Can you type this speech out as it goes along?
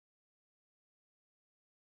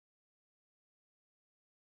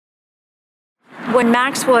When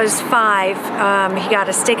Max was 5, he got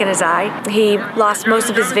a stick in his eye. He lost most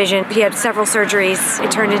of his vision. He had several surgeries.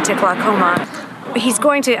 It turned into glaucoma. He's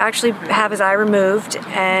going to actually have his eye removed,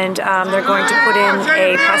 and they're going to put in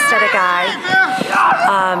a prosthetic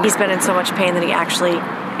eye. He's been in so much pain that he actually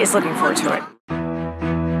is looking forward to it.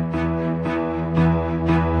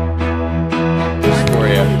 For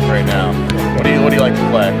you right now, what do you like to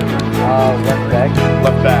play? Left back.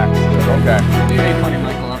 Left back. Okay.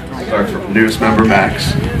 Our newest member,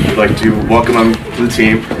 Max. We'd like to welcome him to the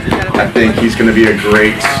team. I think he's going to be a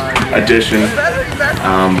great addition.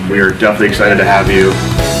 We are definitely excited to have you.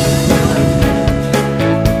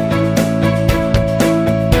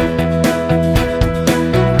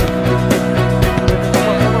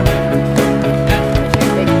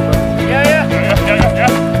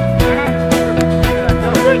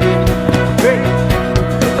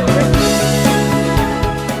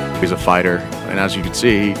 He's a fighter, and as you can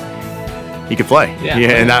see, he could play. Yeah,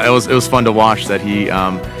 and it was fun to watch that he,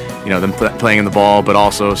 them playing in the ball, but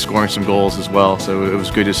also scoring some goals as well. So it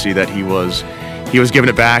was good to see that he was giving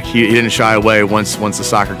it back. He didn't shy away once the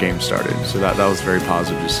soccer game started. So that was very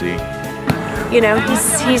positive to see. You know,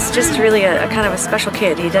 he's just really a kind of a special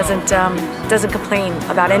kid. He doesn't complain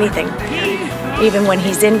about anything. Even when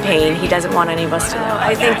he's in pain, he doesn't want any of us to know.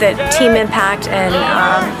 I think that team impact and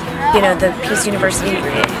the Peace University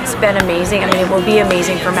has been amazing. I mean, it will be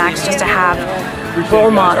amazing for Max just to have role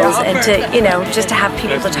models and to, just to have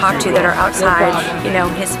people to talk to that are outside,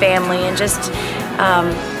 his family, and just,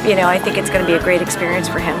 I think it's going to be a great experience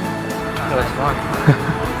for him. It was fun.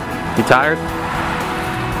 You tired?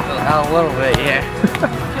 A little bit, yeah.